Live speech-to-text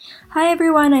Hi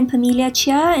everyone, I'm Pamelia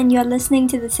Chia and you're listening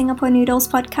to the Singapore Noodles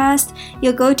podcast,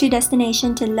 your go-to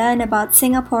destination to learn about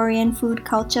Singaporean food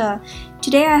culture.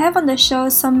 Today I have on the show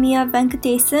Sowmiya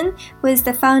Venkatesan, who is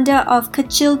the founder of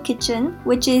Kechil Kitchen,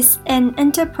 which is an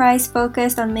enterprise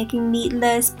focused on making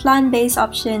meatless, plant-based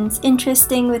options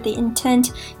interesting with the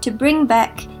intent to bring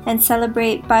back and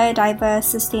celebrate biodiverse,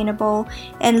 sustainable,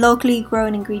 and locally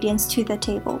grown ingredients to the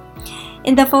table.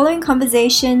 In the following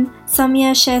conversation,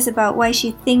 Sowmiya shares about why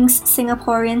she thinks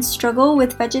Singaporeans struggle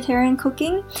with vegetarian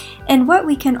cooking and what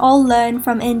we can all learn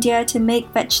from India to make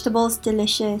vegetables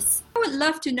delicious. I would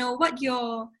love to know what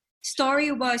your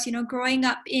story was, growing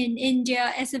up in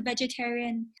India as a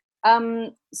vegetarian.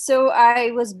 So I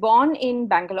was born in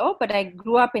Bangalore, but I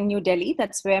grew up in New Delhi.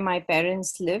 That's where my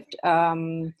parents lived.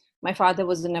 My father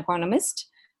was an economist.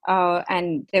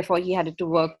 And therefore he had to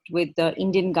work with the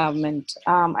Indian government.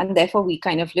 And therefore we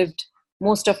kind of lived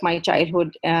most of my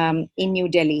childhood in New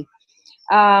Delhi.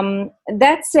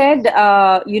 That said,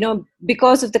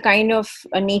 because of the kind of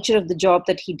nature of the job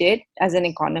that he did as an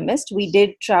economist, we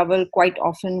did travel quite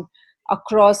often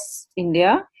across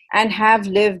India and have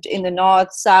lived in the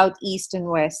north, south, east, and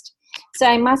west. So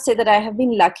I must say that I have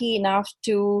been lucky enough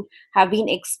to have been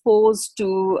exposed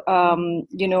to,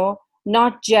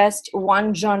 not just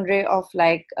one genre of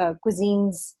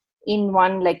cuisines in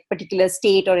one particular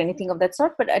state or anything of that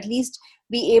sort, but at least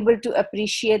be able to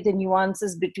appreciate the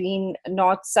nuances between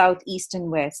north, south, east, and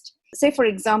west. Say, for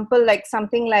example,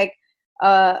 something like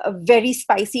a very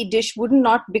spicy dish would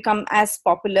not become as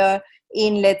popular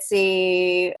in, let's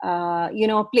say,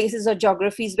 places or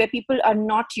geographies where people are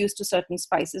not used to certain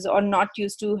spices or not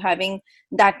used to having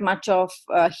that much of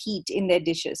heat in their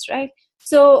dishes, right?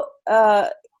 So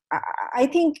I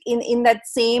think in that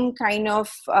same kind of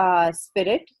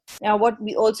spirit. Now, what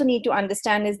we also need to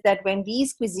understand is that when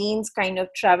these cuisines kind of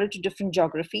travel to different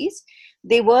geographies,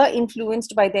 they were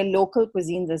influenced by their local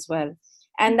cuisines as well.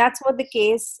 And that's what the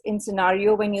case in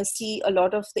scenario when you see a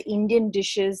lot of the Indian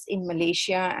dishes in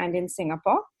Malaysia and in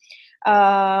Singapore.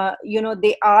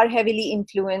 They are heavily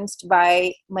influenced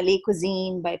by Malay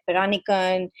cuisine, by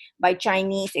Peranakan, by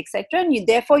Chinese, etc. And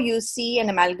therefore you see an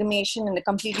amalgamation and a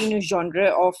completely new genre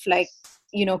of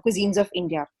cuisines of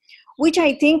India, which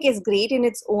I think is great in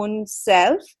its own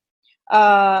self.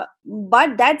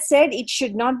 But that said, it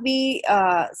should not be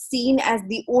seen as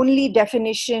the only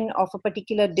definition of a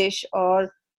particular dish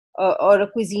or a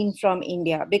cuisine from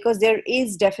India, because there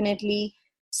is definitely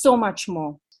so much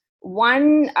more.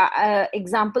 One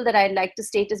example that I'd like to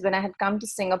state is when I had come to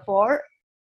Singapore,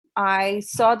 I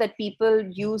saw that people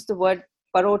use the word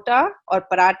parota or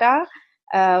paratha,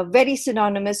 very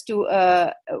synonymous to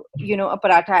a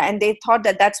paratha, and they thought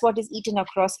that that's what is eaten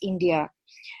across India.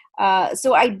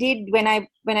 So I did when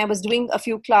I was doing a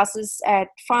few classes at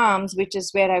Farms, which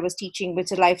is where I was teaching,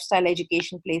 which is a lifestyle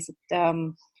education place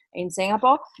in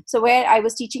Singapore. So where I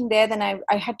was teaching there, then I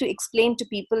had to explain to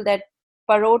people that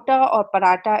parota or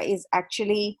paratha is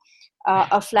actually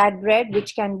a flatbread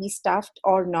which can be stuffed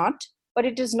or not, but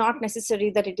it is not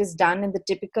necessary that it is done in the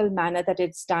typical manner that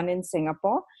it's done in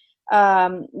Singapore.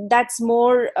 That's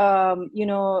more, a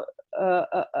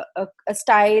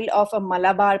style of a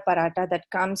Malabar paratha that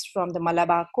comes from the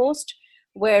Malabar coast,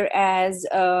 whereas,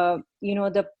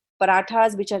 the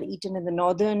parathas which are eaten in the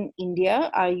northern India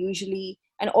are usually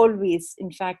and always,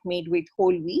 in fact, made with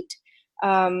whole wheat.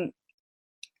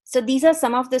 So these are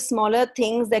some of the smaller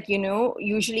things that,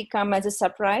 usually come as a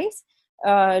surprise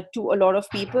to a lot of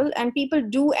people. And people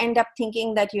do end up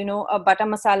thinking that, a butter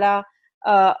masala,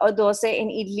 a dosa in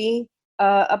idli,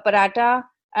 a paratha,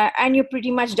 and you're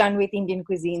pretty much done with Indian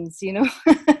cuisines,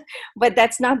 But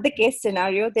that's not the case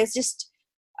scenario. There's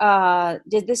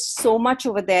so much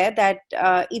over there that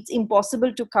it's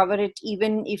impossible to cover it,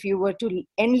 even if you were to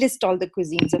enlist all the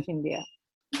cuisines of India.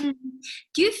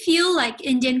 Do you feel like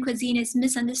Indian cuisine is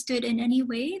misunderstood in any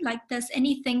way? Like, does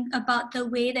anything about the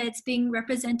way that it's being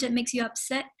represented makes you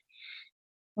upset?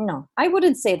 No, I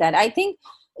wouldn't say that. I think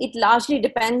it largely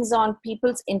depends on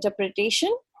people's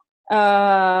interpretation,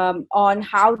 on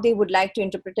how they would like to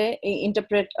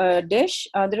interpret a dish.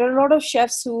 There are a lot of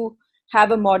chefs who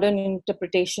have a modern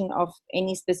interpretation of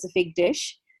any specific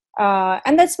dish.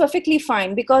 And that's perfectly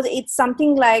fine, because it's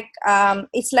something like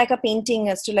it's like a painting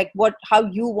as to how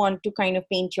you want to kind of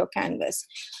paint your canvas,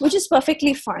 which is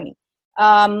perfectly fine.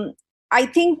 I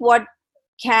think what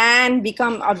can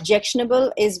become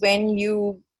objectionable is when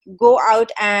you go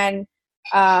out and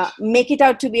make it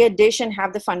out to be a dish and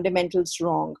have the fundamentals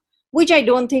wrong, which I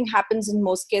don't think happens in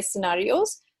most case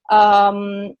scenarios.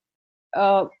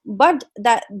 But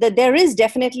that there is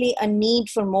definitely a need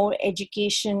for more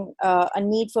education, a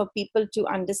need for people to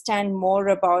understand more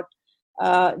about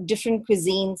different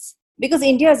cuisines, because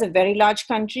India is a very large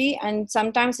country, and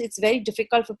sometimes it's very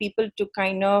difficult for people to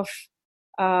kind of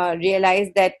realize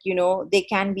that, there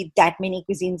can be that many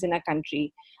cuisines in a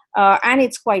country. And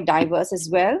it's quite diverse as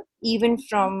well, even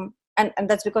from, and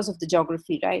that's because of the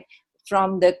geography, right?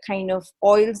 From the kind of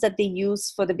oils that they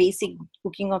use for the basic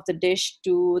cooking of the dish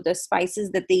to the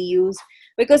spices that they use.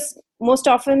 Because most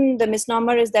often the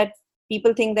misnomer is that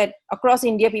people think that across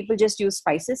India, people just use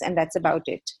spices and that's about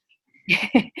it.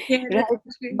 Yeah, Right?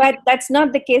 that's true. But that's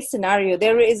not the case scenario.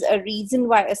 There is a reason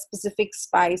why a specific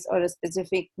spice or a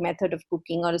specific method of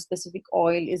cooking or a specific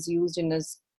oil is used in a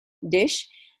dish,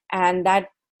 and that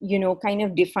kind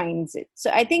of defines it. So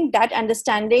I think that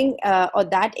understanding or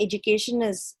that education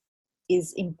is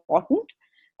important,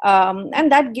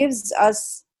 and that gives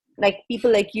us, like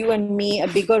people like you and me, a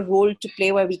bigger role to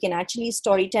play, where we can actually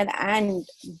storytell and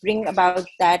bring about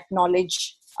that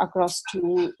knowledge across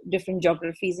to different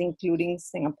geographies, including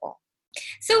Singapore.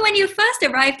 So when you first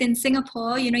arrived in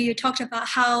Singapore, you talked about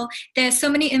how there's so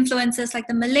many influences, like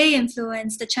the Malay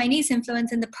influence, the Chinese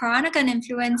influence, and the Peranakan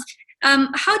influence.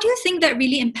 How do you think that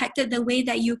really impacted the way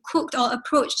that you cooked or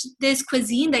approached this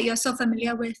cuisine that you're so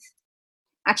familiar with?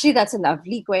 Actually, that's a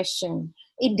lovely question.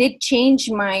 It did change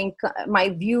my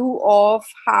view of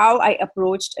how I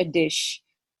approached a dish.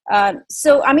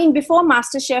 So, I mean, before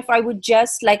MasterChef, I would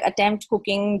just like attempt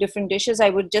cooking different dishes.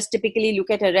 I would just typically look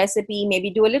at a recipe,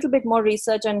 maybe do a little bit more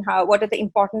research on what are the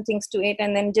important things to it,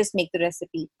 and then just make the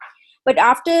recipe. But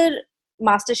after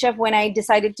MasterChef, when I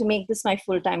decided to make this my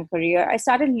full-time career, I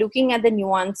started looking at the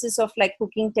nuances of like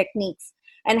cooking techniques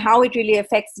and how it really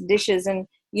affects dishes, and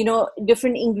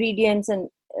different ingredients and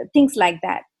things like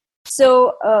that.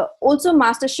 So also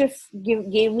MasterChef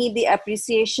gave me the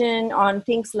appreciation on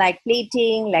things like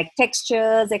plating, like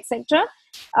textures, etc.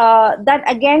 That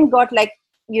again got like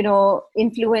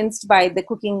influenced by the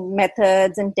cooking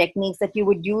methods and techniques that you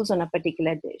would use on a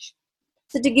particular dish.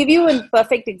 So to give you a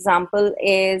perfect example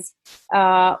is,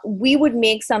 we would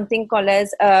make something called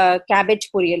as a cabbage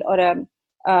poriyal or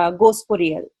a ghost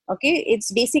poriyal. Okay,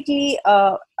 it's basically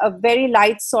a very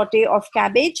light saute of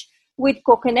cabbage with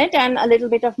coconut and a little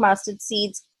bit of mustard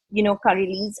seeds, curry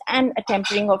leaves, and a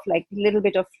tempering of like a little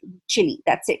bit of chili.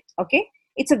 That's it. Okay,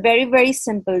 it's a very, very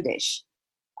simple dish.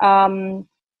 And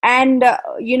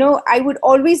I would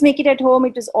always make it at home.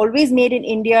 It was always made in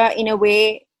India in a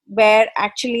way where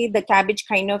actually the cabbage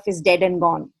kind of is dead and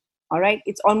gone. All right,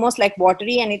 it's almost like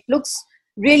watery, and it looks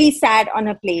really sad on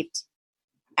a plate.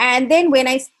 And then when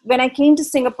I came to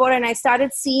Singapore and I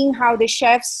started seeing how the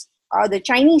chefs, the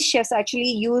Chinese chefs, actually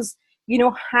use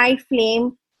high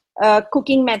flame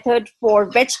cooking method for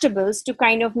vegetables to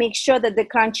kind of make sure that the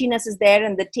crunchiness is there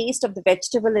and the taste of the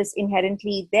vegetable is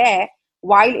inherently there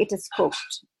while it is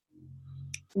cooked.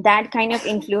 That kind of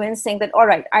influence, saying that, all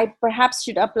right, I perhaps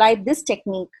should apply this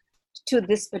technique to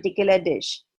this particular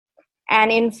dish.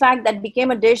 And in fact, that became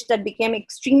a dish that became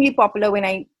extremely popular when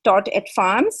I taught at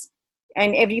farms.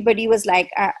 And everybody was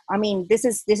like, I mean, this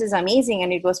is amazing.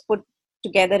 And it was put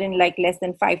together in like less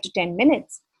than 5 to 10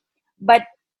 minutes. But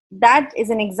that is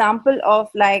an example of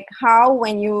like how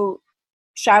when you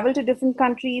travel to different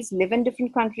countries, live in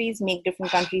different countries, make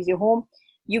different countries your home,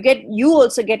 you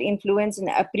also get influence and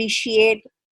appreciate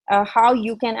how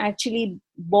you can actually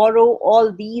borrow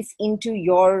all these into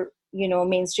your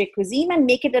mainstream cuisine and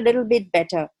make it a little bit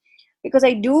better. Because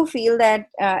I do feel that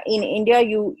in India,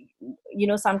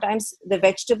 sometimes the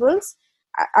vegetables,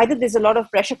 either there's a lot of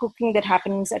pressure cooking that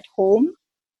happens at home,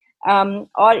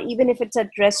 or even if it's at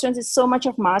restaurants, it's so much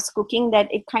of mass cooking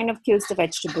that it kind of kills the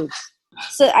vegetables.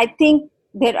 So I think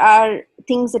there are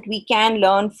things that we can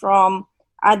learn from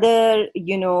other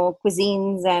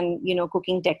cuisines and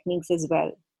cooking techniques as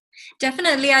well.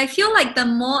 Definitely. I feel like the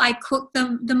more I cook,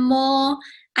 the more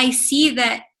I see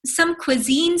that some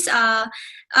cuisines are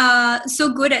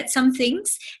so good at some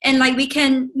things, and like we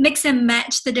can mix and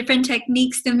match the different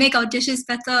techniques to make our dishes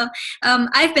better.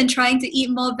 I've been trying to eat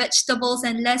more vegetables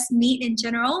and less meat in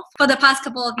general for the past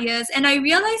couple of years, and I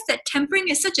realized that tempering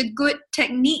is such a good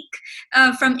technique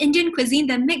from Indian cuisine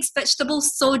that makes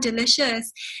vegetables so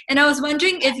delicious. And I was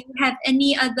wondering if you have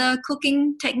any other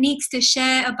cooking techniques to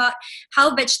share about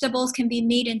how vegetables can be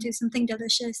made into something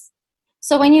delicious.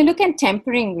 So when you look at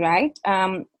tempering, right,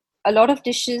 a lot of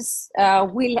dishes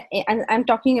will, and I'm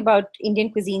talking about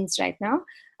Indian cuisines right now,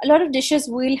 a lot of dishes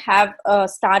will have a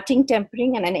starting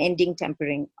tempering and an ending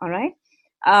tempering, all right?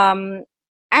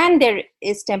 And there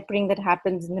is tempering that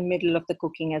happens in the middle of the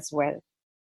cooking as well.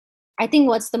 I think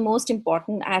what's the most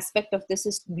important aspect of this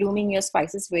is blooming your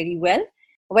spices very well,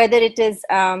 whether it is,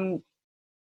 hard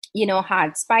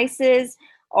spices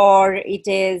or it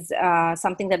is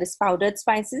something that is powdered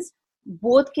spices.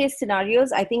 both case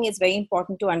scenarios, I think it's very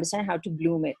important to understand how to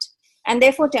bloom it. And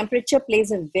therefore, temperature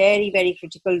plays a very, very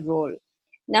critical role.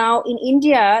 Now, in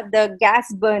India, the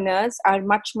gas burners are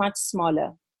much, much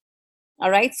smaller.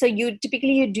 All right. So you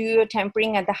typically do your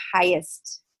tempering at the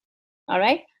highest. All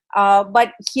right.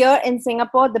 But here in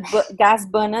Singapore, the gas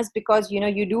burners, because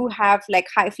you do have like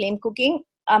high flame cooking,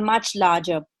 are much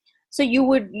larger. So you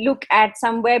would look at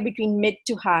somewhere between mid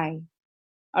to high.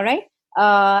 All right.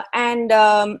 And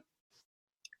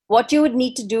what you would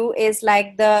need to do is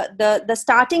like the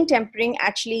starting tempering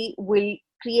actually will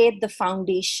create the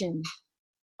foundation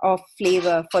of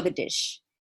flavor for the dish.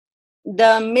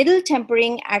 The middle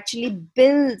tempering actually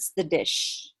builds the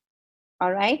dish.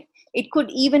 All right. It could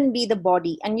even be the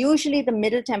body. And usually the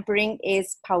middle tempering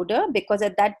is powder, because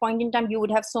at that point in time, you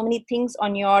would have so many things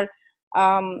on your,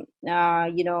 your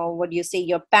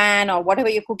pan or whatever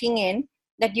you're cooking in,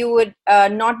 that you would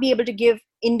not be able to give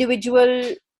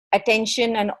individual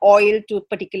attention and oil to a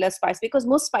particular spice, because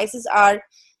most spices are,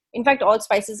 in fact, all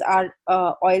spices are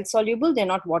oil soluble. They're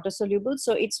not water soluble.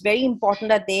 So it's very important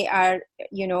that they are,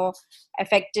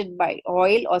 affected by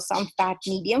oil or some fat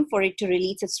medium for it to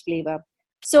release its flavor.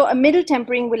 So a middle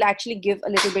tempering will actually give a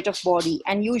little bit of body.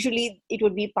 And usually it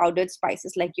would be powdered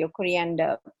spices like your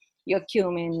coriander, your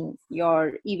cumin,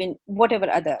 your even whatever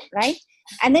other, right?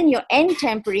 And then your end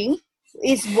tempering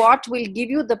is what will give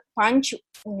you the punch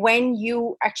when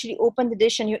you actually open the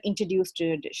dish and you're introduced to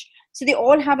your dish. So they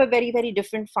all have a very, very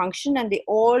different function, and they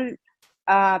all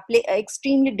play an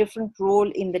extremely different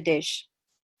role in the dish.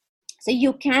 So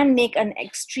you can make an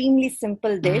extremely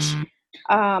simple dish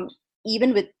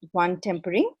even with one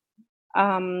tempering.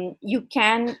 You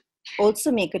can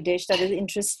also make a dish that is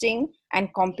interesting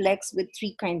and complex with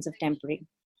 3 kinds of tempering.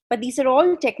 But these are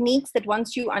all techniques that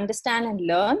once you understand and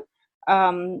learn,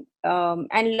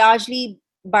 and largely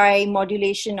by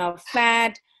modulation of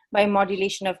fat, by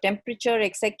modulation of temperature,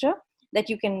 etc., that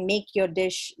you can make your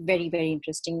dish very, very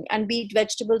interesting. And be it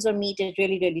vegetables or meat, it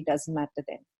really, really doesn't matter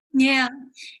then. Yeah.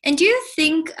 And do you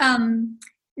think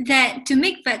that to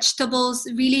make vegetables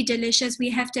really delicious, we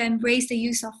have to embrace the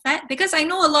use of fat? Because I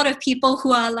know a lot of people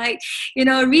who are like,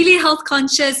 really health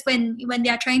conscious when they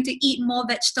are trying to eat more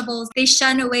vegetables. They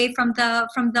shun away from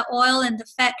the oil and the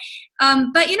fat.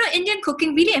 But Indian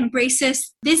cooking really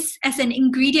embraces this as an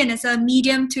ingredient, as a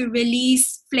medium to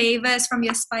release flavors from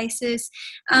your spices.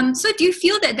 So do you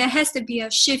feel that there has to be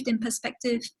a shift in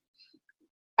perspective?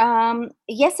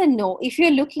 Yes and no. If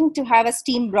you're looking to have a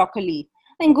steamed broccoli,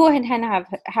 then go ahead and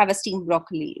have a steamed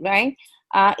broccoli, right?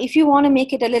 If you want to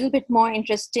make it a little bit more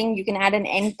interesting, you can add an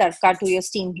end tarka to your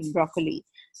steamed broccoli.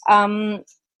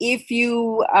 If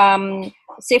you,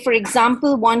 say, for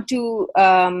example, want to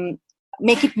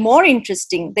make it more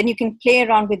interesting, then you can play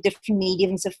around with different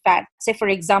mediums of fat. Say, for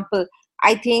example,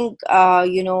 I think,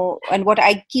 and what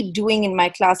I keep doing in my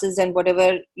classes and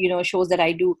whatever, shows that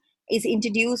I do, is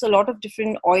introduce a lot of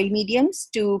different oil mediums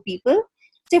to people.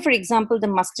 Say, for example, the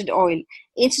mustard oil.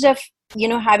 Instead of,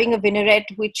 having a vinaigrette,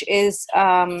 which is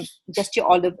just your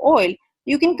olive oil,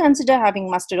 you can consider having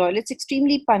mustard oil. It's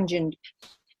extremely pungent.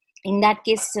 In that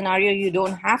case scenario, you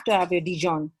don't have to have your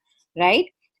Dijon, right?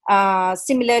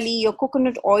 Similarly, your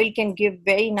coconut oil can give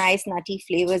very nice nutty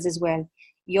flavors as well.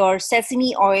 Your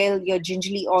sesame oil, your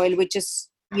gingerly oil, which is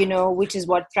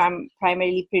what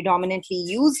primarily predominantly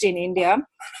used in India.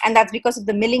 And that's because of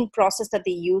the milling process that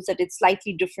they use, that it's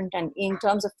slightly different. And in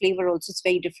terms of flavor also, it's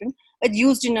very different. It's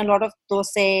used in a lot of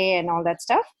dosa and all that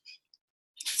stuff.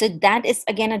 So that is,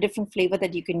 again, a different flavor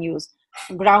that you can use.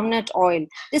 Groundnut oil.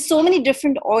 There's so many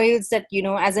different oils that,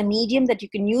 as a medium that you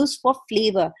can use for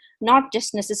flavor, not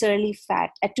just necessarily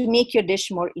fat, to make your dish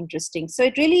more interesting. So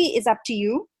it really is up to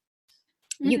you.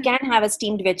 You can have a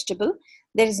steamed vegetable.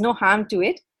 There is no harm to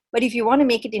it. But if you want to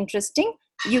make it interesting,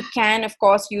 you can, of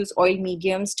course, use oil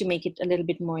mediums to make it a little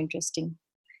bit more interesting.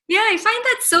 Yeah, I find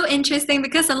that so interesting,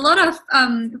 because a lot of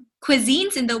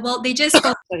cuisines in the world, they just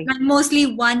focus on mostly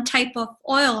one type of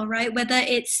oil, right? Whether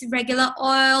it's regular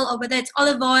oil or whether it's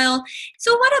olive oil.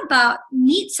 So what about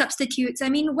meat substitutes? I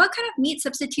mean, what kind of meat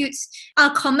substitutes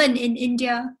are common in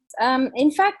India?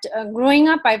 In fact, growing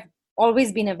up, I've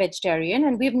always been a vegetarian,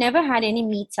 and we've never had any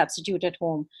meat substitute at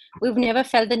home. We've never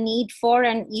felt the need for,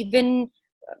 and even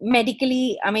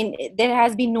medically, I mean, there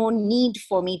has been no need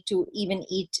for me to even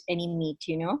eat any meat,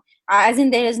 as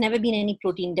in there has never been any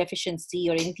protein deficiency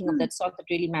or anything of that sort that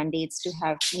really mandates to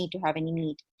have any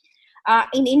meat.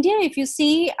 In India, if you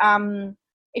see,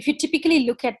 if you typically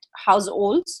look at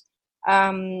households,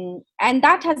 and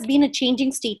that has been a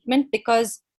changing statement,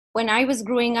 because when I was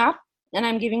growing up, and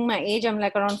I'm giving my age, I'm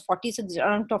like around 40, so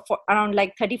around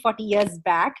like 30, 40 years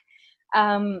back,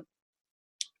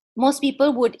 most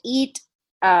people would eat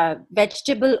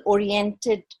vegetable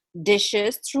oriented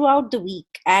dishes throughout the week,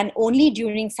 and only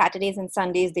during Saturdays and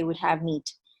Sundays they would have meat.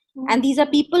 And these are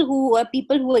people who are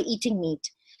eating meat.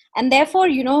 And therefore,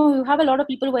 you have a lot of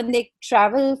people when they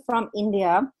travel from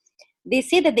India, they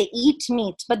say that they eat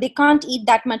meat, but they can't eat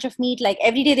that much of meat. Like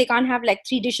every day they can't have like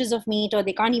 3 dishes of meat, or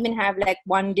they can't even have like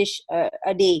one dish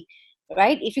a day,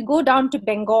 right? If you go down to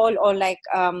Bengal, or like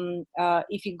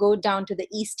if you go down to the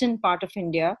eastern part of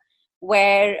India,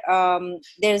 where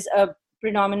there's a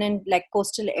predominant like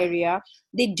coastal area,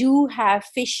 they do have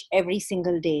fish every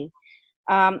single day.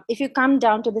 If you come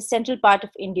down to the central part of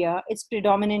India, it's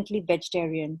predominantly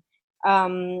vegetarian.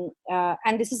 And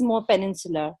this is more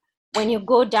peninsular. When you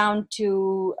go down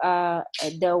to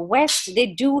the west, they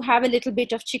do have a little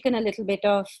bit of chicken, a little bit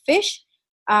of fish.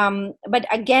 But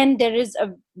again, there is a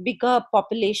bigger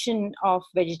population of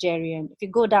vegetarian. If you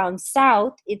go down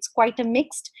south, it's quite a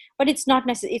mixed, but it's not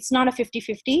a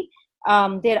 50-50.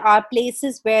 There are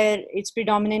places where it's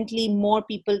predominantly more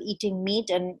people eating meat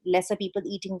and lesser people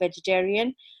eating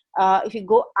vegetarian. If you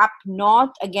go up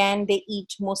north, again, they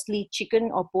eat mostly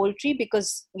chicken or poultry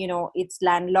because, it's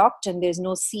landlocked and there's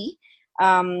no sea,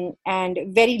 and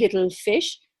very little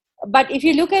fish. But if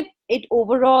you look at it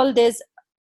overall, there's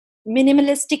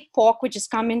minimalistic pork, which is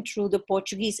coming through the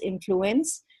Portuguese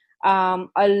influence.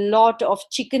 A lot of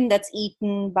chicken that's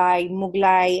eaten by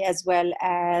Mughlai as well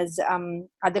as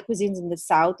other cuisines in the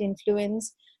South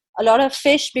influence. A lot of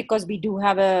fish because we do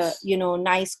have a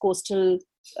nice coastal.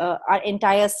 Our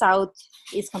entire South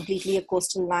is completely a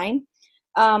coastal line.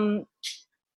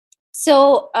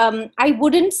 So I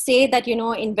wouldn't say that,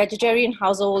 in vegetarian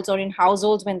households or in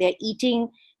households when they're eating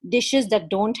dishes that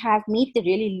don't have meat, they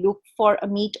really look for a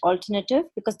meat alternative,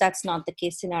 because that's not the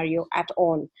case scenario at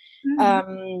all.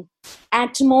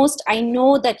 At most, I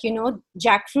know that,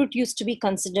 jackfruit used to be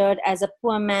considered as a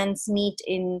poor man's meat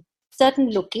in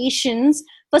certain locations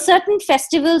for certain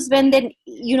festivals, when they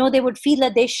would feel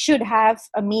that they should have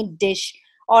a meat dish,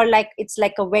 or like it's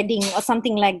like a wedding or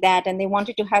something like that, and they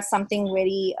wanted to have something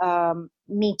very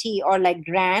meaty or like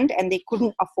grand, and they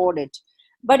couldn't afford it.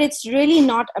 But it's really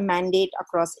not a mandate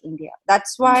across India.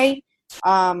 That's why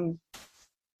a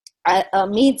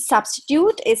meat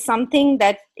substitute is something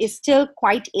that is still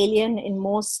quite alien in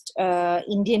most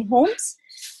Indian homes.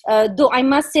 Though I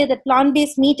must say that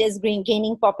plant-based meat is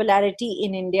gaining popularity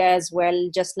in India as well,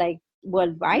 just like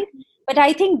worldwide. But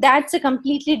I think that's a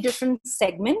completely different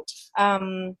segment.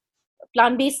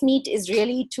 Plant-based meat is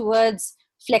really towards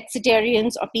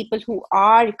flexitarians, or people who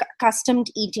are accustomed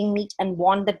eating meat and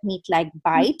want that meat-like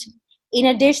bite in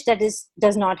a dish that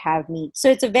does not have meat. So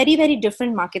it's a very, very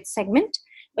different market segment.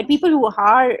 But people who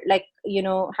are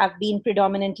have been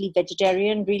predominantly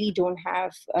vegetarian really don't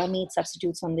have meat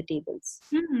substitutes on the tables.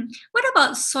 What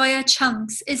about soya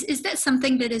chunks? Is that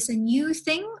something that is a new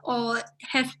thing, or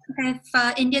have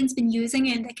Indians been using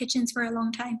it in their kitchens for a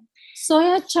long time?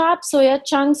 Soya chop, soya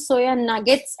chunks, soya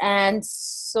nuggets, and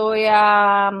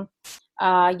soya,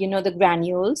 the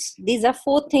granules. These are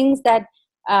 4 things that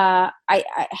I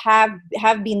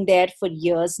have been there for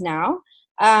years now.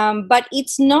 But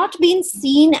it's not been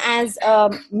seen as a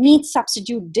meat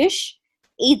substitute dish.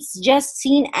 It's just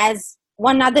seen as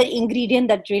one other ingredient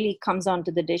that really comes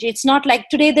onto the dish. It's not like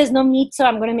today there's no meat, so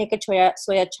I'm going to make a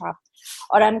soya chop,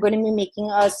 or I'm going to be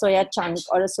making a soya chunk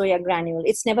or a soya granule.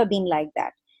 It's never been like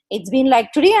that. It's been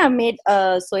like, today I made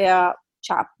a soya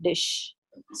chop dish.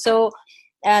 So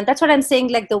that's what I'm saying.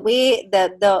 Like the way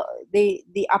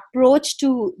the approach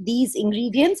to these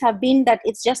ingredients have been that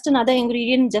it's just another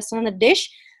ingredient, just another dish,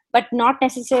 but not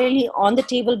necessarily on the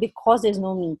table because there's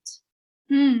no meat.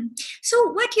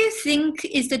 So what do you think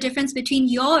is the difference between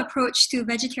your approach to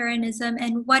vegetarianism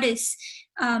and what is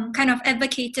kind of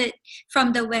advocated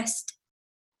from the West?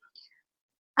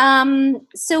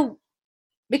 So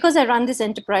because I run this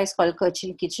enterprise called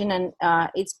Kechil Kitchen, and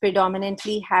it's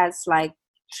predominantly has like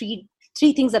three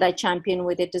things that I champion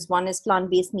with it. Is one is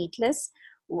plant-based meatless.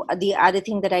 The other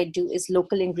thing that I do is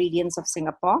local ingredients of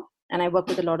Singapore, and I work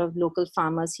with a lot of local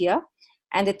farmers here.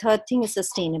 And the third thing is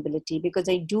sustainability, because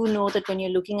I do know that when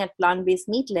you're looking at plant-based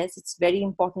meatless, it's very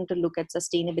important to look at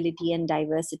sustainability and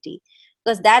diversity,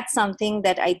 because that's something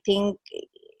that I think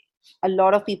a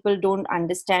lot of people don't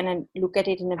understand and look at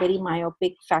it in a very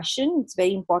myopic fashion. It's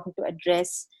very important to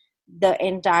address the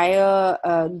entire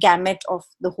gamut of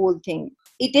the whole thing.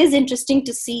 It is interesting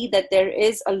to see that there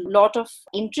is a lot of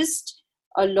interest,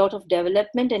 a lot of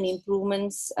development and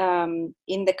improvements in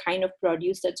the kind of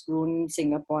produce that's grown in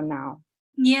Singapore now.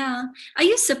 Yeah. Are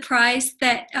you surprised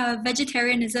that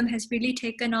vegetarianism has really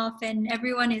taken off and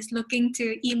everyone is looking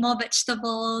to eat more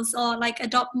vegetables or like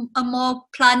adopt a more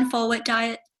plant-forward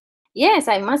diet? Yes,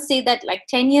 I must say that like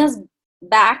 10 years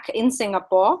back in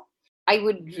Singapore, I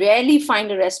would rarely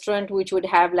find a restaurant which would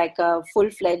have like a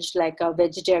full-fledged, like a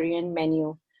vegetarian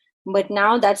menu. But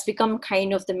now that's become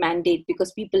kind of the mandate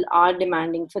because people are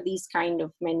demanding for these kind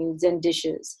of menus and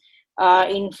dishes.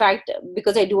 In fact,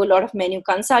 because I do a lot of menu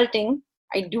consulting,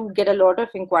 I do get a lot of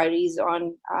inquiries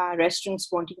on restaurants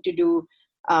wanting to do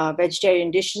vegetarian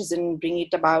dishes and bring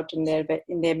it about in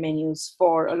their menus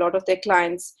for a lot of their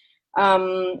clients.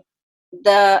 Um,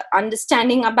 the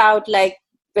understanding about like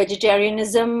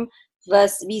vegetarianism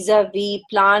versus vis-a-vis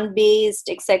plant-based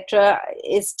etc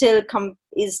is still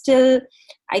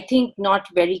I think not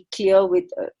very clear with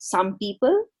some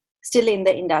people still in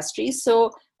the industry.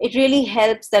 So it really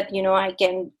helps that I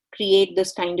can create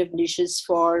this kind of dishes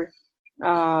for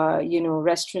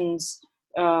restaurants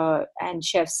and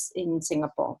chefs in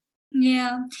Singapore.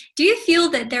 Yeah. Do you feel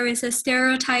that there is a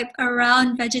stereotype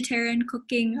around vegetarian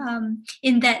cooking,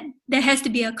 in that there has to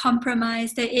be a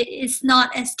compromise, that it is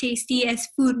not as tasty as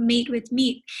food made with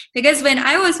meat? Because when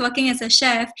I was working as a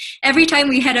chef, every time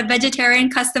we had a vegetarian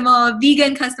customer or a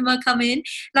vegan customer come in,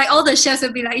 like all the chefs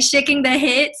would be like shaking their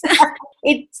heads.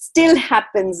 It still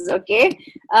happens, okay.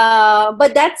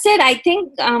 But that said, I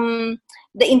think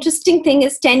the interesting thing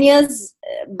is 10 years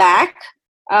back,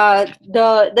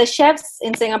 the chefs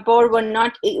in Singapore were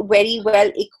not very well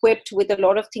equipped with a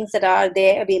lot of things that are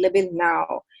there available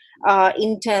now,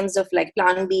 in terms of like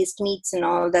plant-based meats and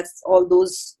all. That's all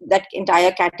those, that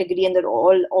entire category, and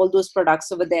all those products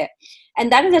over there.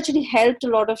 And that has actually helped a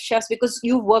lot of chefs because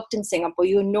you worked in Singapore,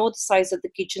 you know the size of the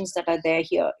kitchens that are there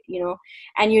here,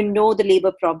 and you know the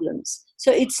labor problems.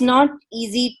 So it's not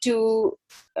easy to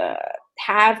uh,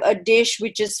 have a dish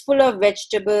which is full of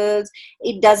vegetables.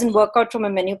 It doesn't work out from a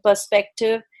menu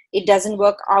perspective. It doesn't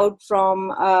work out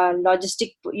from a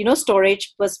logistic,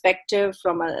 storage perspective,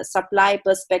 from a supply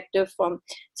perspective.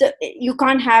 So you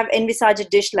can't have envisage a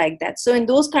dish like that. So in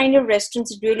those kind of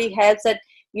restaurants, it really helps that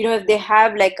if they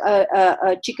have like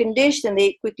a chicken dish, then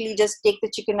they quickly just take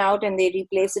the chicken out and they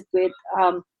replace it with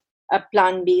a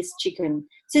plant-based chicken.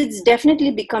 So it's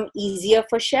definitely become easier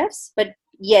for chefs, but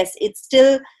yes, it's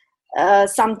still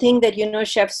something that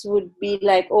chefs would be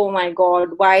like, oh my god,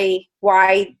 why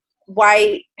why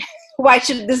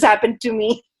should this happen to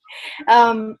me?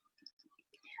 um,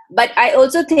 but I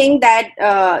also think that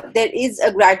there is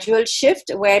a gradual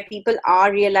shift where people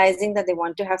are realizing that they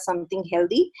want to have something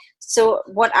healthy. So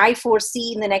what I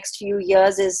foresee in the next few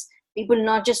years is people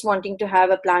not just wanting to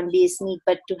have a plant-based meat,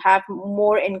 but to have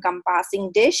more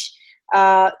encompassing dish.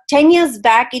 10 years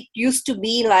back, it used to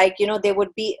be like, there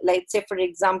would be, like, say, for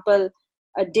example,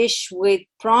 a dish with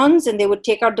prawns, and they would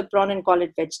take out the prawn and call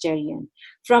it vegetarian.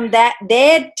 From that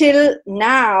there till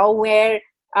now, where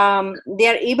they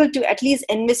are able to at least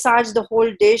envisage the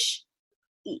whole dish,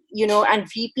 and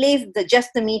replace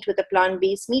just the meat with a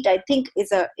plant-based meat, I think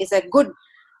is a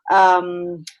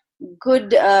um,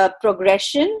 good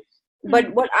progression.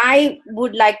 But what I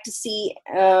would like to see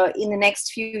in the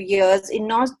next few years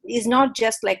is not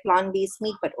just like plant-based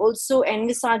meat, but also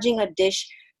envisaging a dish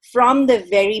from the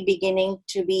very beginning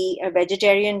to be a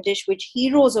vegetarian dish, which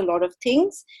heroes a lot of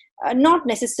things, not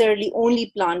necessarily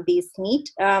only plant-based meat.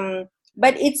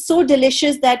 But it's so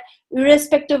delicious that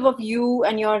irrespective of you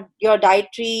and your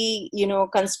dietary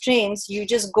constraints, you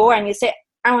just go and you say,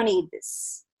 I want to eat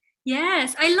this.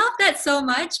 Yes, I love that so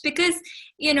much because,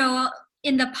 you know,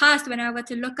 in the past, when I were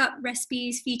to look up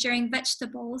recipes featuring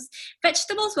vegetables,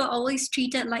 vegetables were always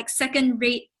treated like second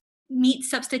rate meat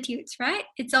substitutes, right?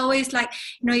 It's always like,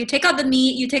 you take out the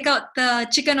meat, you take out the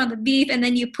chicken or the beef, and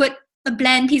then you put a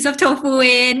bland piece of tofu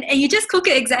in, and you just cook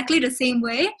it exactly the same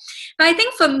way. But I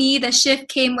think for me, the shift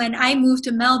came when I moved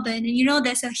to Melbourne, and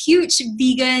there's a huge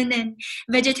vegan and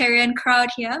vegetarian crowd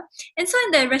here. And so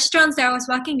in the restaurants that I was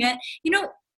working at,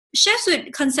 chefs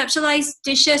would conceptualize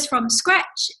dishes from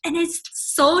scratch, and it's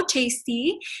so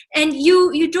tasty, and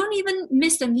you don't even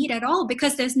miss the meat at all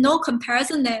because there's no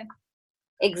comparison there.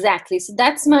 Exactly. So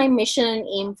that's my mission and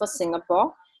aim for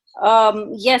Singapore.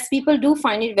 Yes, people do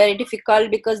find it very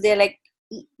difficult because they're like,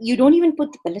 you don't even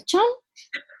put the pelachan?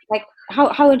 Like,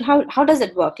 how does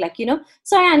it work? Like,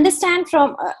 so I understand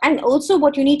from, and also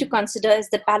what you need to consider is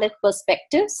the palate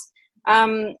perspectives.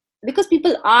 Because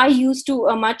people are used to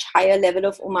a much higher level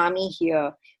of umami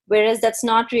here, whereas that's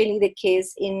not really the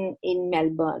case in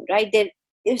Melbourne, right?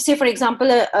 If, say, for example,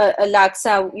 a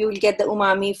laksa, you will get the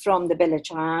umami from the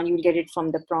belachan, you'll get it from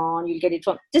the prawn, you'll get it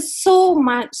from, there's so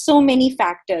many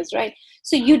factors, right?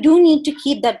 So you do need to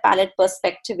keep that palate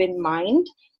perspective in mind,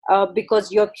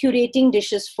 because you're curating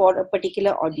dishes for a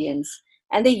particular audience,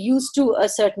 and they're used to a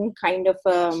certain kind of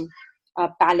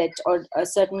palate or a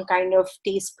certain kind of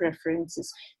taste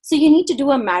preferences. So you need to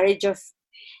do a marriage of,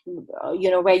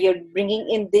 where you're bringing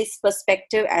in this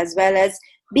perspective as well as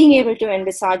being able to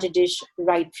envisage a dish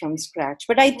right from scratch.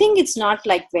 But I think it's not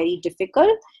like very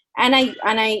difficult. And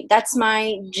I that's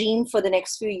my dream for the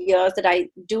next few years, that I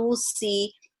do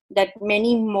see that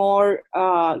many more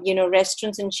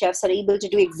restaurants and chefs are able to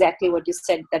do exactly what you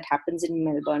said that happens in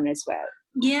Melbourne as well.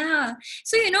 Yeah.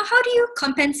 So, how do you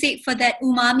compensate for that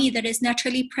umami that is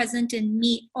naturally present in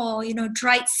meat or,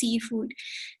 dried seafood?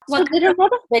 So there are a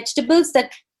lot of vegetables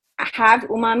that have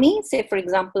umami. Say, for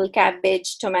example,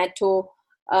 cabbage, tomato,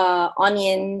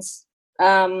 onions,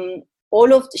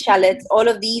 all of the shallots, all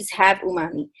of these have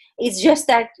umami. It's just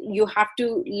that you have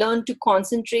to learn to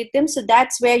concentrate them. So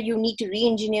that's where you need to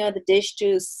re-engineer the dish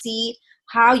to see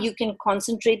how you can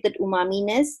concentrate that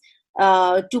umaminess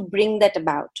to bring that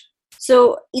about.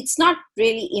 So it's not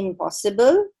really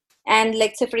impossible. And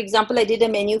like, say, for example, I did a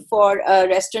menu for a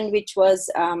restaurant which was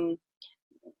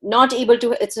not able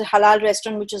to, it's a halal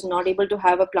restaurant which was not able to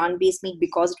have a plant-based meat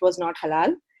because it was not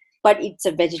halal, but it's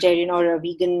a vegetarian or a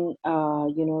vegan,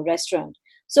 restaurant.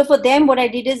 So for them, what I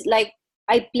did is like,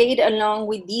 I played along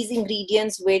with these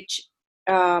ingredients, which,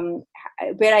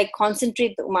 where I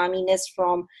concentrate the umaminess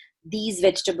from these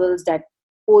vegetables that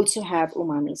also have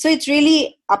umami. So it's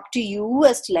really up to you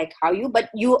as to like how you, but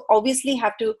you obviously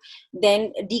have to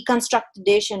then deconstruct the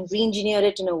dish and re-engineer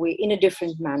it in a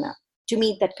different manner to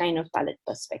meet that kind of palate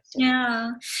perspective.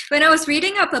 Yeah. When I was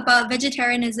reading up about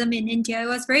vegetarianism in India, it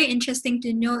was very interesting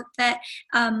to note that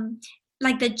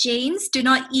like the Jains do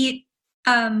not eat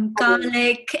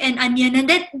garlic and onion, and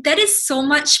that is so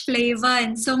much flavor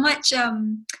and so much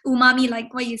umami,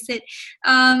 like what you said.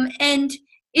 And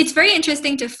it's very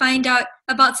interesting to find out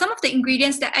about some of the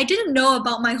ingredients that I didn't know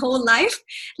about my whole life,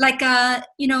 like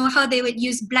how they would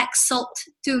use black salt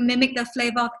to mimic the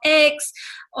flavor of eggs,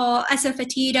 or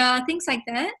asafoetida, things like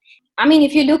that. I mean,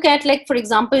 if you look at, like, for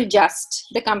example, Just,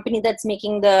 the company that's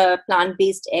making the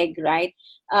plant-based egg, right?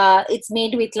 It's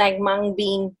made with like mung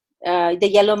bean, the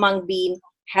yellow mung bean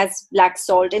has black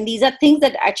salt, and these are things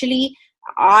that actually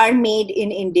are made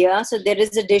in India. So there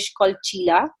is a dish called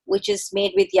chila, which is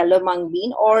made with yellow mung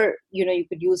bean, or you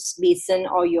could use besan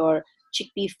or your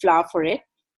chickpea flour for it,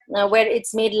 where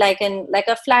it's made like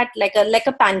a flat, like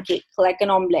a pancake, like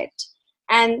an omelette.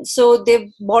 And so they've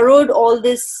borrowed all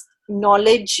this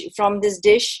knowledge from this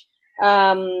dish,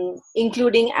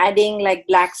 including adding like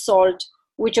black salt,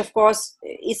 which of course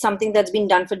is something that's been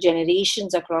done for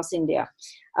generations across India,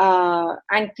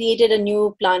 and created a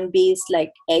new plant-based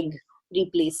like egg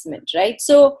replacement, right?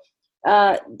 So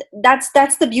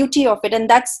that's the beauty of it, and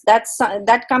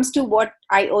that comes to what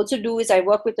I also do is I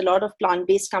work with a lot of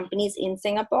plant-based companies in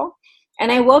Singapore,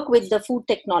 and I work with the food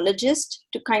technologist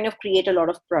to kind of create a lot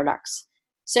of products.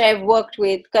 So I've worked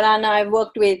with Karana, I've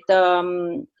worked with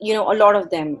a lot of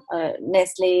them,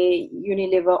 Nestle,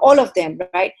 Unilever, all of them,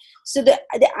 right? So the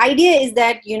idea is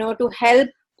that to help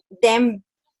them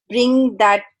bring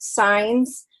that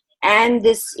science and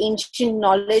this ancient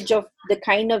knowledge of the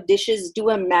kind of dishes, do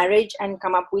a marriage and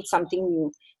come up with something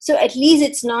new. So at least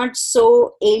it's not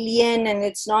so alien, and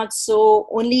it's not so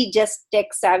only just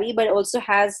tech savvy, but also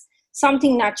has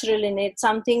something natural in it,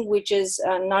 something which is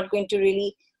not going to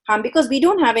really harm, because we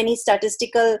don't have any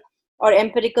statistical or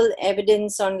empirical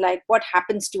evidence on like what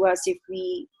happens to us if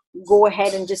we go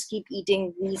ahead and just keep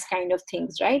eating these kind of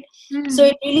things, right? Mm-hmm. So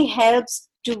it really helps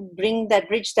to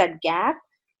bridge that gap.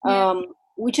 Yeah.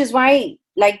 Which is why,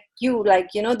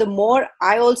 the more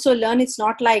I also learn, it's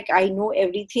not like I know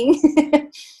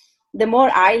everything. The more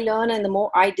I learn and the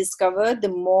more I discover, the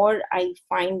more I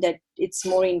find that it's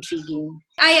more intriguing.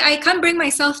 I can't bring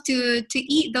myself to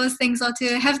eat those things or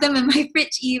to have them in my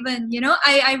fridge even,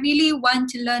 I really want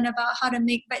to learn about how to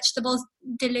make vegetables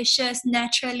delicious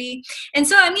naturally. And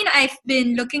so, I've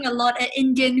been looking a lot at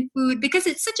Indian food because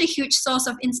it's such a huge source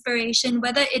of inspiration,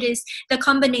 whether it is the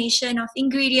combination of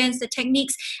ingredients, the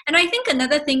techniques. And I think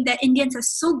another thing that Indians are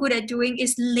so good at doing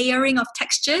is layering of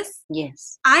textures.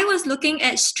 Yes. I was looking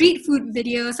at street food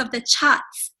videos of the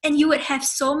charts, and you would have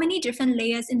so many different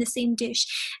layers in the same dish,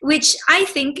 which I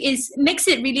think makes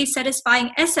it really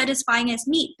satisfying as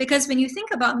meat. Because when you think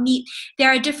about meat,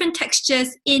 there are different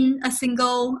textures in a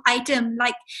single item.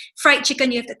 Like fried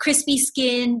chicken, you have the crispy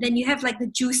skin, then you have like the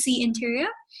juicy interior.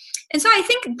 And so I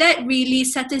think that really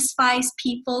satisfies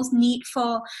people's need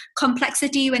for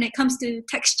complexity when it comes to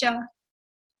texture.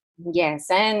 Yes,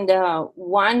 and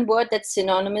one word that's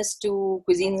synonymous to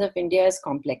cuisines of India is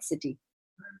complexity.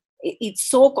 It's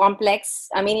so complex.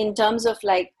 In terms of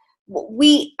like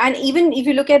and even if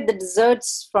you look at the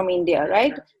desserts from India,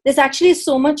 right? There's actually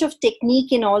so much of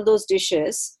technique in all those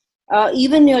dishes.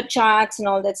 even your charts and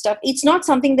all that stuff. It's not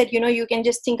something that, you can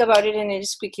just think about it and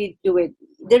just quickly do it.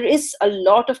 There is a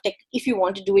lot of tech if you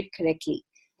want to do it correctly.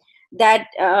 That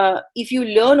if you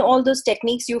learn all those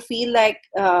techniques, you feel like,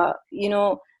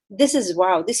 this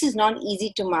is not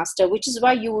easy to master, which is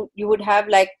why you would have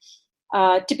like,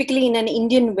 typically in an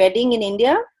Indian wedding in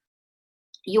India,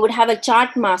 you would have a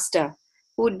chart master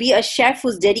who would be a chef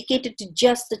who's dedicated to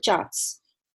just the charts,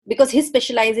 because his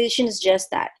specialization is just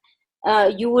that.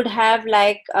 You would have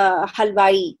like a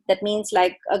halwai, that means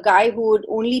like a guy who would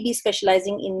only be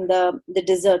specializing in the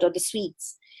dessert or the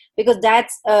sweets, because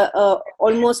that's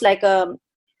almost like a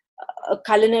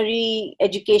culinary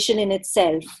education in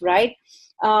itself, right?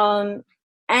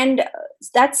 And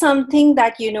that's something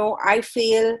that, I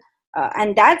feel,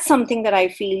 and that's something that I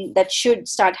feel that should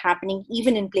start happening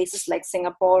even in places like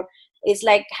Singapore, is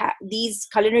like these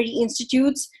culinary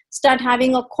institutes start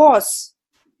having a course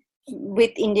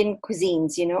with Indian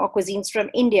cuisines, or cuisines from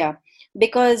India.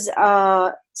 Because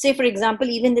say for example,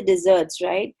 even the desserts,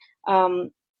 right?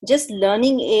 Just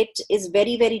learning it is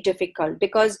very, very difficult,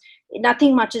 because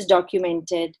nothing much is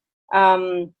documented.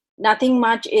 Nothing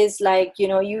much is like,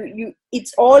 you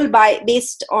it's all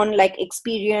based on like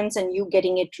experience and you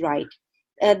getting it right.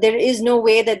 There is no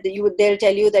way that they'll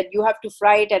tell you that you have to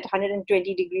fry it at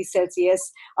 120 degrees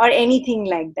Celsius or anything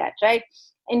like that, right?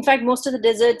 In fact, most of the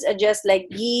desserts are just like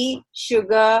ghee,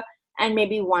 sugar, and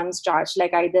maybe one starch,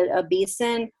 like either a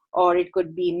besan or it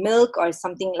could be milk or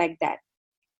something like that.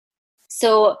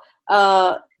 So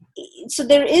so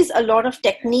there is a lot of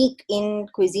technique in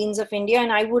cuisines of India,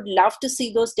 and I would love to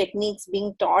see those techniques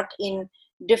being taught in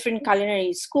different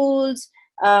culinary schools.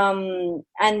 And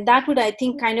that would, I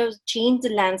think, kind of change the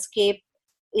landscape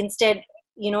instead,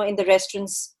 in the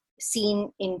restaurants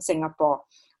scene in Singapore,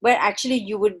 where actually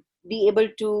you would be able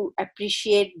to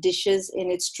appreciate dishes in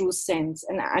its true sense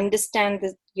and understand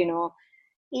that,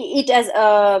 it as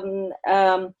a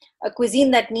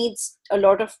cuisine that needs a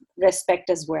lot of respect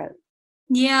as well.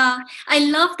 Yeah, I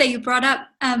love that you brought up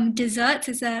desserts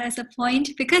as a point,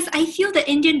 because I feel the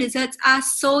Indian desserts are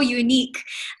so unique.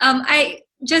 I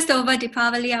just over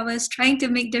Deepavali, I was trying to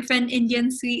make different Indian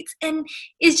sweets, and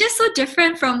it's just so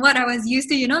different from what I was used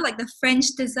to. Like the French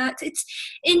desserts. It's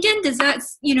Indian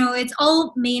desserts. It's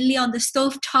all mainly on the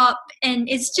stove top, and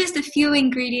it's just a few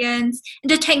ingredients.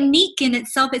 The technique in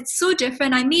itself, it's so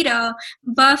different. I made a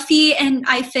burfi and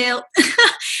I failed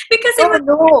because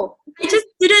No. I just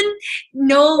didn't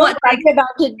know Don't worry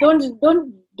about it.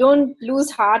 Don't lose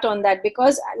heart on that,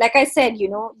 because like I said,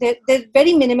 they're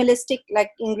very minimalistic like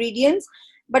ingredients,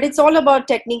 but it's all about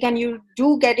technique, and you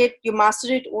do get it, you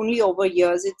master it only over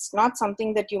years. It's not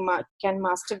something that you can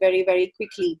master very, very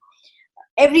quickly.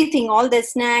 Everything, all their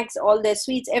snacks, all their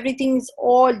sweets, everything is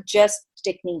all just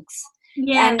techniques.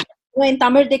 Yeah. And in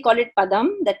Tamil they call it padam,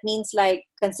 that means like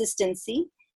consistency.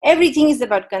 Everything is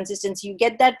about consistency. You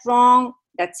get that wrong,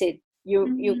 that's it.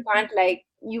 You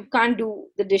can't do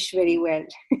the dish very well.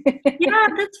 Yeah,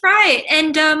 that's right.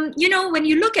 And when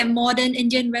you look at modern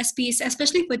Indian recipes,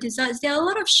 especially for desserts, there are a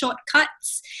lot of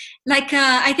shortcuts. Like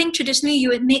I think traditionally you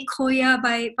would make khoya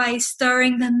by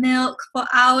stirring the milk for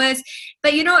hours,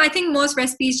 but I think most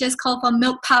recipes just call for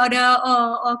milk powder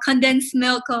or condensed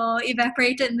milk or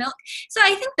evaporated milk. So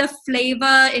I think the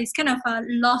flavor is kind of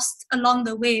lost along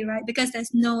the way, right? Because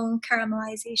there's no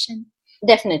caramelization.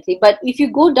 Definitely. But if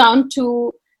you go down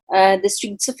to the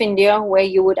streets of India, where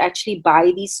you would actually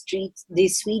buy these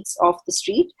sweets off the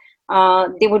street,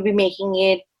 they would be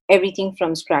making everything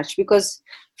from scratch, because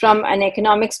from an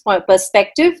economics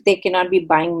perspective, they cannot be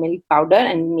buying milk powder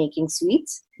and making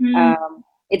sweets.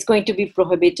 It's going to be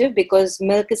prohibitive, because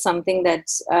milk is something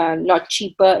that's a lot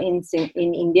cheaper in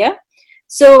India.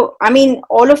 So, I mean,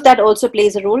 all of that also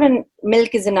plays a role, and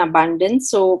milk is in abundance.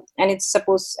 So, and it's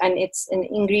an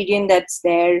ingredient that's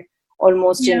there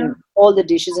almost in all the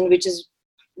dishes, and which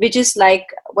is like,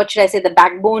 what should I say, the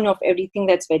backbone of everything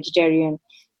that's vegetarian.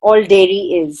 All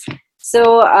dairy is.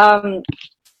 So, I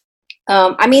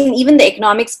mean, even the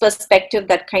economics perspective,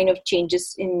 that kind of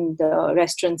changes in the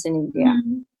restaurants in India.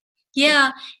 Mm-hmm.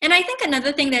 Yeah, and I think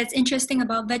another thing that's interesting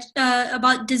about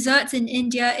desserts in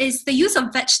India is the use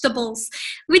of vegetables,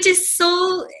 which is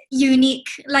so unique.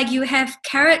 Like you have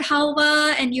carrot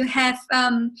halwa, and you have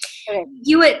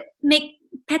you would make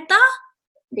peta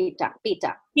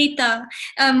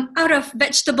out of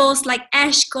vegetables like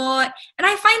ash gourd, and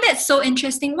I find that so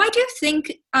interesting. Why do you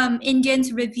think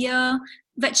Indians revere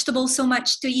vegetables so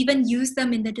much to even use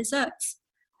them in the desserts?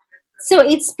 So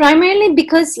it's primarily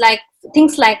because like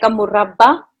things like a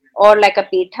murabba or like a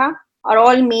petha are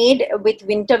all made with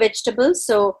winter vegetables.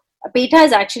 So a petha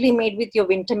is actually made with your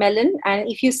winter melon. And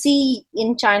if you see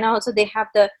in China also, they have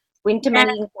the winter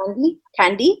melon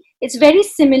candy. It's very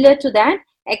similar to that,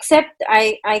 except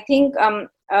I think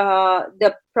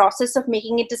the process of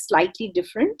making it is slightly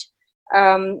different.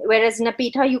 Whereas in a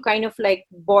pita, you kind of like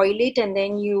boil it, and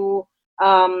then you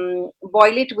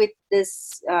boil it with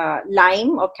this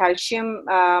lime or calcium.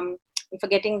 I'm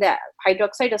forgetting the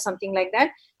hydroxide or something like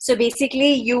that. So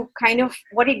basically, you kind of,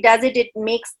 what it does, it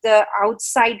makes the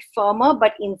outside firmer,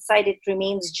 but inside it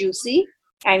remains juicy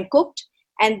and cooked.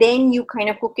 And then you kind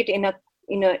of cook it in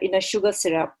a sugar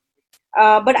syrup.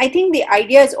 But I think the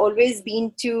idea has always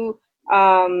been to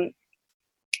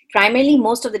primarily,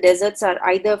 most of the desserts are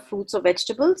either fruits or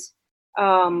vegetables.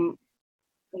 You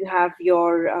have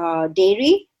your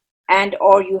dairy, and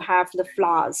or you have the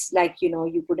flours, like,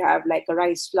 you could have like a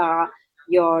rice flour,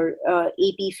 your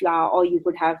AP flour, or you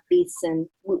could have besan.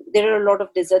 There are a lot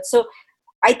of desserts. So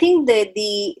I think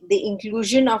the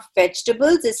inclusion of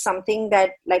vegetables is something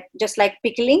that, like, just like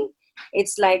pickling,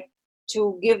 it's like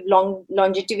to give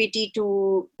longevity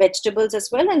to vegetables as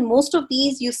well. And most of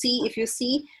these, if you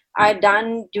see, are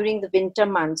done during the winter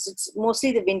months. It's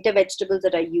mostly the winter vegetables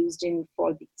that are used in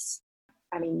for these.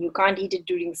 I mean, you can't eat it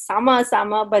during summer,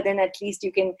 but then at least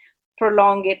you can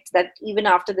prolong it, that even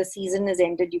after the season is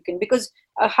ended, you can, because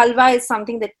a halwa is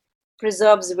something that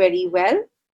preserves very well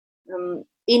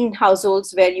in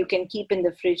households where you can keep in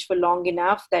the fridge for long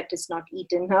enough that it's not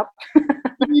eaten up.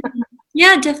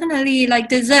 Yeah, definitely. Like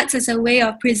desserts is a way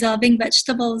of preserving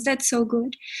vegetables. That's so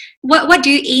good. What do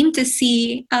you aim to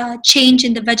see change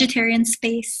in the vegetarian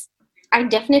space? I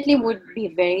definitely would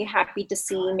be very happy to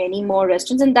see many more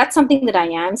restaurants. And that's something that I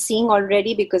am seeing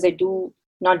already, because I do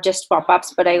not just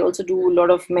pop-ups, but I also do a lot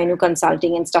of menu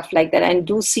consulting and stuff like that, and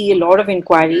do see a lot of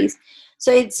inquiries.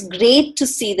 So it's great to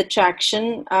see the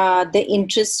traction, the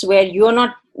interest, where you're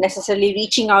not necessarily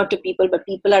reaching out to people, but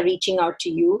people are reaching out to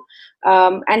you,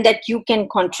 and that you can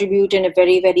contribute in a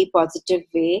very, very positive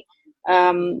way.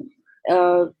 Um,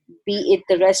 be it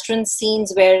the restaurant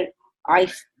scenes, where I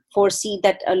foresee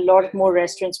that a lot more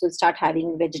restaurants will start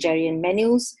having vegetarian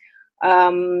menus.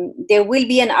 There will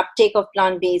be an uptake of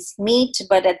plant-based meat,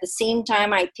 but at the same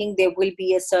time, I think there will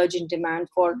be a surge in demand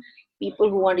for people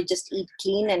who want to just eat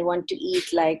clean and want to eat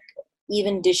like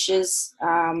even dishes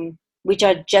which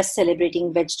are just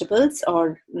celebrating vegetables,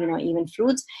 or even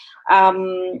fruits.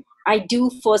 I do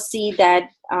foresee that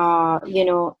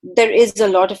there is a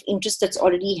lot of interest that's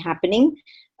already happening.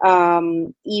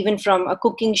 Even from a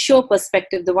cooking show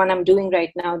perspective, the one I'm doing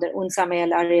right now, the Un Samaya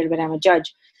Larel, where I'm a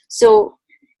judge. So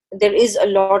there is a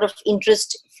lot of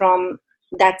interest from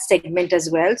that segment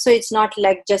as well. So it's not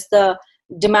like just the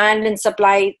demand and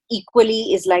supply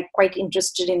equally is like quite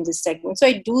interested in this segment. So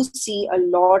I do see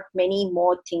many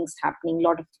more things happening, a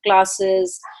lot of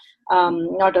classes,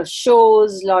 lot of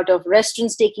shows, lot of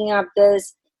restaurants taking up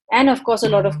this, and of course a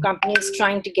lot of companies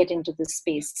trying to get into this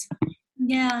space.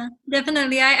 Yeah,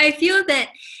 definitely. I feel that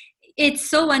it's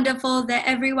so wonderful that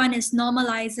everyone is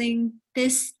normalizing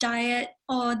this diet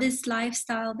or this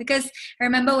lifestyle, because I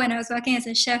remember when I was working as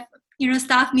a chef,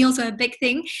 staff meals were a big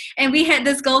thing, and we had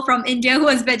this girl from India who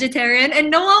was vegetarian,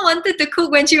 and no one wanted to cook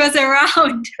when she was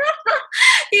around.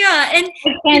 Yeah, and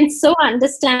I can so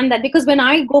understand that, because when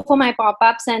I go for my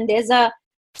pop-ups and there's a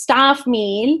staff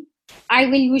meal, I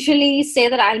will usually say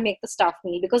that I'll make the staff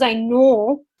meal, because I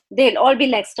know they'll all be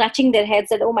like scratching their heads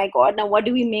that, oh my God, now what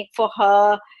do we make for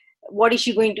her? What is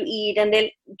she going to eat? And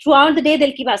throughout the day,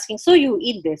 they'll keep asking, so you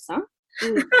eat this, huh?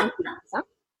 You don't eat this, huh?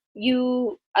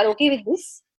 You are okay with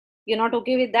this? You're not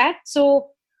okay with that?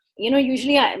 So,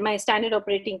 usually my standard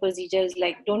operating procedure is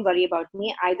like, don't worry about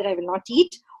me. Either I will not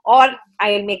eat, or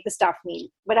I will make the staff meal.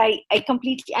 But I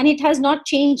completely, and it has not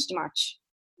changed much.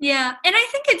 yeah, and I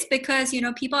think it's because,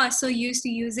 people are so used to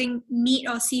using meat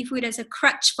or seafood as a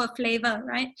crutch for flavor,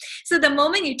 right? So the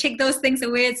moment you take those things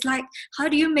away, it's like, how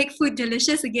do you make food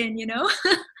delicious again,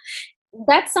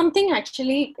 That's something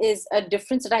actually is a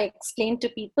difference that I explain to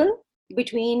people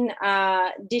between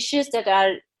dishes that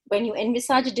are, when you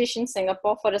envisage a dish in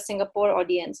Singapore for a Singapore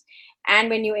audience, and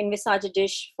when you envisage a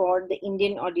dish for the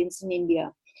Indian audience in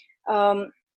India.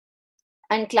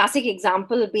 And classic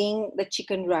example being the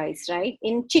chicken rice, right?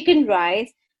 In chicken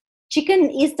rice, chicken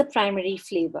is the primary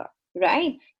flavor,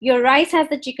 right? Your rice has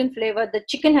the chicken flavor, the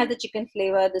chicken has the chicken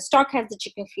flavor, the stock has the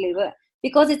chicken flavor,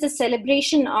 because it's a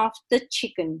celebration of the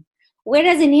chicken.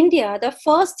 Whereas in India, the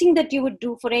first thing that you would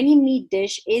do for any meat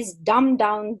dish is dumb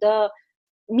down the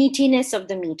meatiness of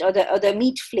the meat, or the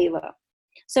meat flavor.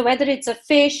 So whether it's a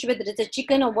fish, whether it's a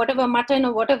chicken or whatever, mutton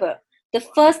or whatever, the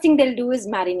first thing they'll do is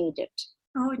marinate it.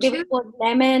 Oh, they will put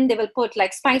lemon, they will put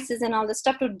like spices and all the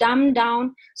stuff to dumb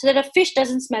down, so that a fish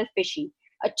doesn't smell fishy,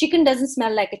 a chicken doesn't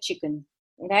smell like a chicken,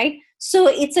 right? So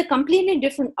it's a completely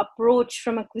different approach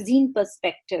from a cuisine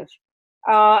perspective.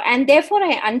 And therefore,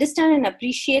 I understand and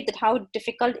appreciate that how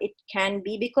difficult it can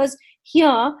be, because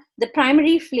here the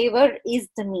primary flavor is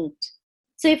the meat.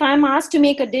 So if I'm asked to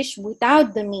make a dish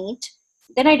without the meat,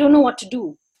 then I don't know what to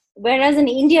do. Whereas in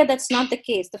India, that's not the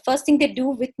case. The first thing they do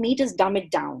with meat is dumb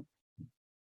it down,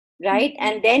 right?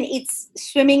 And then it's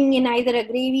swimming in either a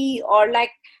gravy or like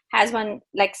has one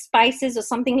like spices or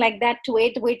something like that to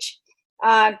it, which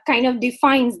kind of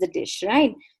defines the dish,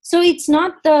 right? So it's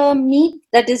not the meat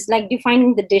that is like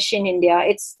defining the dish in India.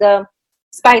 It's the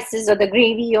spices or the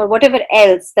gravy or whatever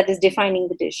else that is defining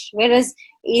the dish. Whereas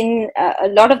in a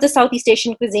lot of the Southeast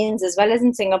Asian cuisines, as well as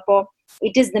in Singapore,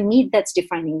 it is the meat that's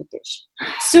defining the dish.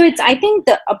 So it's, I think,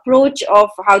 the approach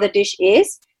of how the dish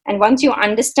is. And once you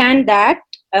understand that,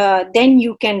 then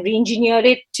you can re-engineer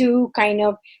it to kind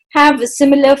of have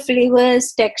similar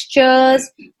flavors, textures,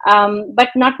 but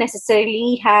not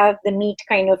necessarily have the meat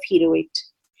kind of hero it.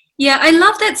 Yeah, I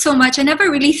love that so much. I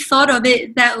never really thought of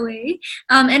it that way.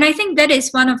 And I think that is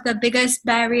one of the biggest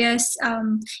barriers,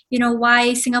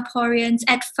 why Singaporeans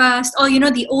at first, or,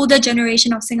 the older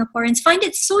generation of Singaporeans find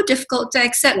it so difficult to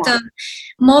accept a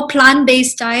more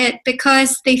plant-based diet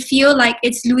because they feel like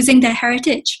it's losing their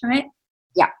heritage, right?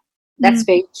 Yeah. That's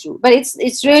very true. But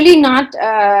it's really not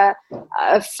a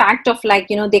fact of like,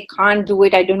 they can't do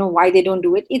it. I don't know why they don't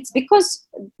do it. It's because,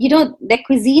 their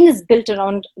cuisine is built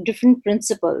around different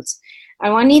principles.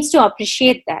 And one needs to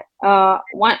appreciate that.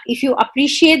 If you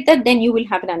appreciate that, then you will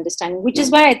have an understanding, which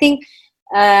is why I think,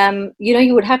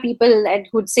 you would have people that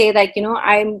would say like,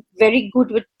 I'm very good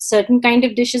with certain kind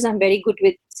of dishes. I'm very good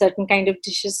with certain kind of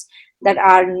dishes that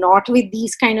are not with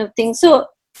these kind of things. So,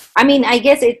 I mean, I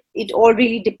guess it all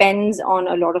really depends on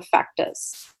a lot of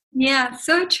factors. Yeah,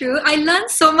 so true. I learned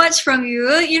so much from you.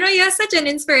 You're such an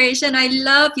inspiration. I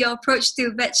love your approach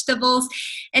to vegetables,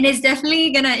 and it's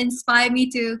definitely going to inspire me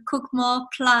to cook more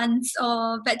plants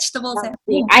or vegetables at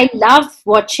home. I love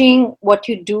watching what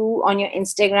you do on your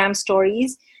Instagram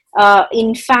stories.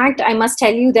 In fact, I must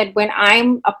tell you that when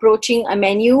I'm approaching a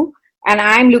menu and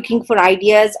I'm looking for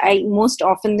ideas, I most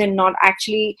often than not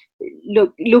actually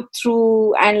look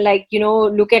through and like,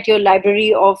 look at your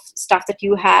library of stuff that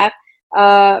you have.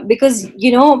 Because,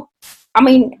 I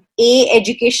mean,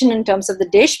 education in terms of the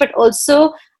dish, but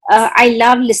also I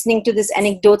love listening to these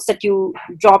anecdotes that you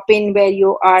drop in where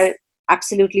you are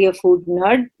absolutely a food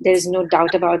nerd. There's no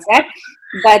doubt about that.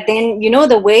 But then,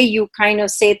 the way you kind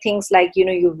of say things like,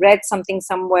 you've read something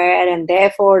somewhere and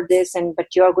therefore this, but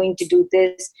you're going to do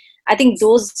this. I think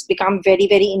those become very,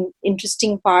 very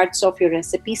interesting parts of your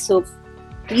recipe. So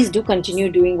please do continue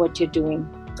doing what you're doing.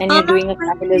 And you're doing a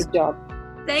fabulous job.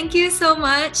 Thank you so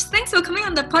much. Thanks for coming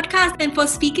on the podcast and for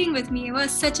speaking with me. It was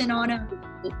such an honor.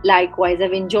 Likewise,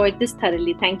 I've enjoyed this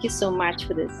thoroughly. Thank you so much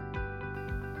for this.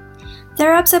 That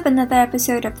wraps up another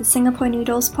episode of the Singapore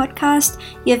Noodles podcast.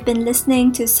 You've been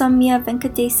listening to Sowmiya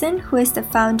Venkatesan, who is the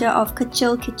founder of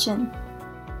Kechil Kitchen.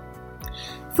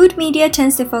 Food media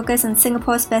tends to focus on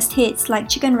Singapore's best hits like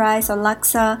chicken rice or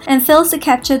laksa and fails to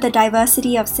capture the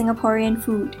diversity of Singaporean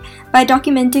food. By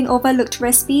documenting overlooked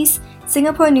recipes,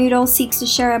 Singapore Noodles seeks to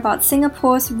share about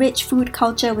Singapore's rich food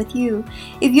culture with you.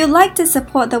 If you'd like to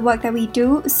support the work that we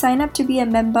do, sign up to be a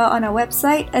member on our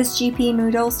website,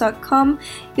 sgpnoodles.com.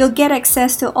 You'll get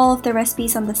access to all of the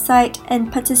recipes on the site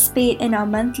and participate in our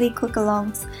monthly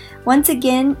cook-alongs. Once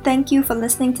again, thank you for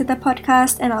listening to the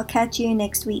podcast, and I'll catch you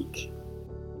next week.